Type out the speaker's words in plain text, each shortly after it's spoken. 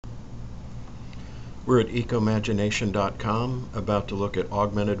We're at ecomagination.com, about to look at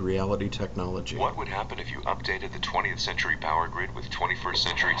augmented reality technology. What would happen if you updated the 20th century power grid with 21st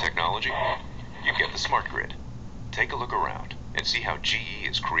century technology? You get the smart grid. Take a look around and see how GE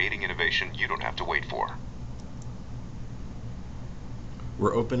is creating innovation you don't have to wait for.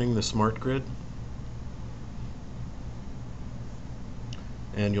 We're opening the smart grid,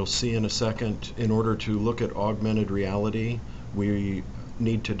 and you'll see in a second, in order to look at augmented reality, we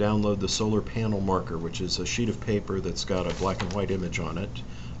need to download the solar panel marker, which is a sheet of paper that's got a black and white image on it.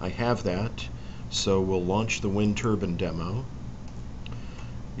 I have that, so we'll launch the wind turbine demo.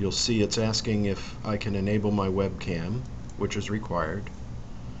 You'll see it's asking if I can enable my webcam, which is required.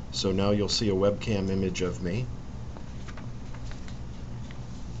 So now you'll see a webcam image of me.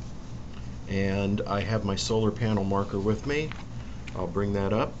 And I have my solar panel marker with me. I'll bring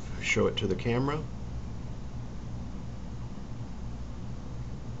that up, show it to the camera,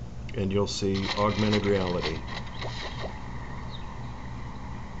 and you'll see augmented reality.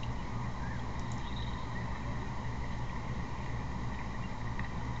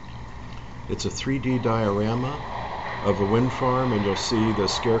 It's a 3D diorama of a wind farm, and you'll see the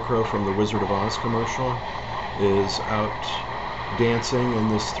scarecrow from the Wizard of Oz commercial is out dancing in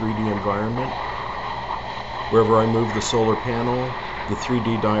this 3D environment. Wherever I move the solar panel, the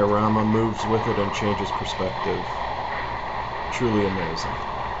 3D diorama moves with it and changes perspective. Truly amazing.